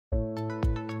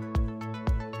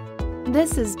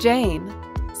This is Jane.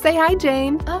 Say hi,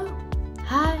 Jane. Oh,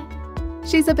 hi.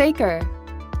 She's a baker,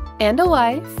 and a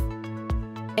wife,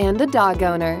 and a dog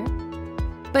owner,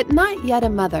 but not yet a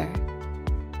mother.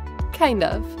 Kind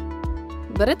of.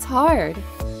 But it's hard.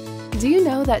 Do you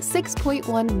know that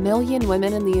 6.1 million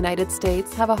women in the United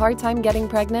States have a hard time getting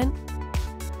pregnant?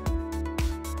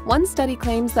 One study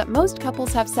claims that most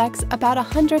couples have sex about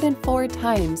 104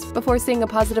 times before seeing a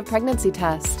positive pregnancy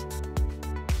test.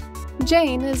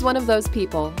 Jane is one of those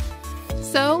people.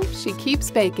 So she keeps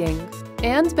baking,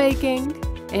 and baking,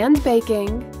 and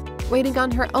baking, waiting on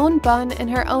her own bun in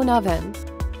her own oven.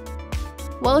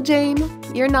 Well, Jane,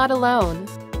 you're not alone.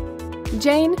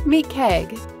 Jane, meet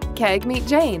Kegg. Kegg, meet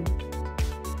Jane.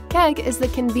 Kegg is the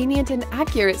convenient and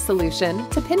accurate solution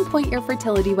to pinpoint your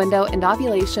fertility window and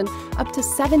ovulation up to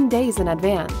 7 days in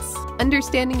advance.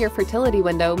 Understanding your fertility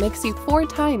window makes you 4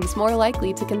 times more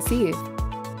likely to conceive.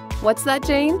 What's that,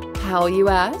 Jane? How, you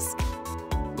ask?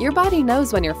 Your body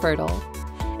knows when you're fertile.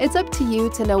 It's up to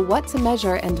you to know what to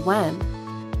measure and when.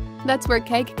 That's where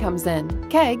Kegg comes in.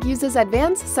 Kegg uses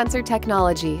advanced sensor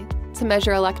technology to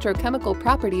measure electrochemical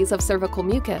properties of cervical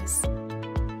mucus,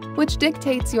 which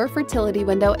dictates your fertility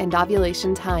window and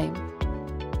ovulation time.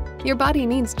 Your body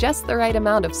needs just the right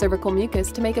amount of cervical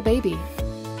mucus to make a baby.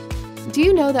 Do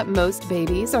you know that most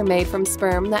babies are made from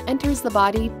sperm that enters the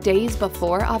body days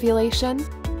before ovulation?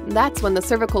 That's when the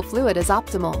cervical fluid is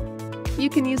optimal.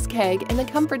 You can use Kegg in the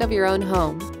comfort of your own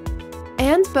home.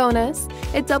 And bonus,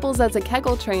 it doubles as a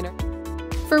Kegel trainer.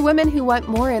 For women who want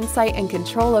more insight and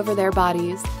control over their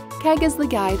bodies, Kegg is the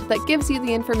guide that gives you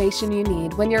the information you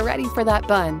need when you're ready for that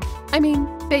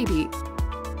baby.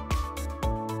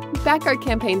 Back our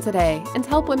campaign today and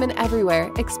help women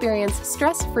everywhere experience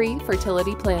stress-free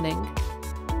fertility planning.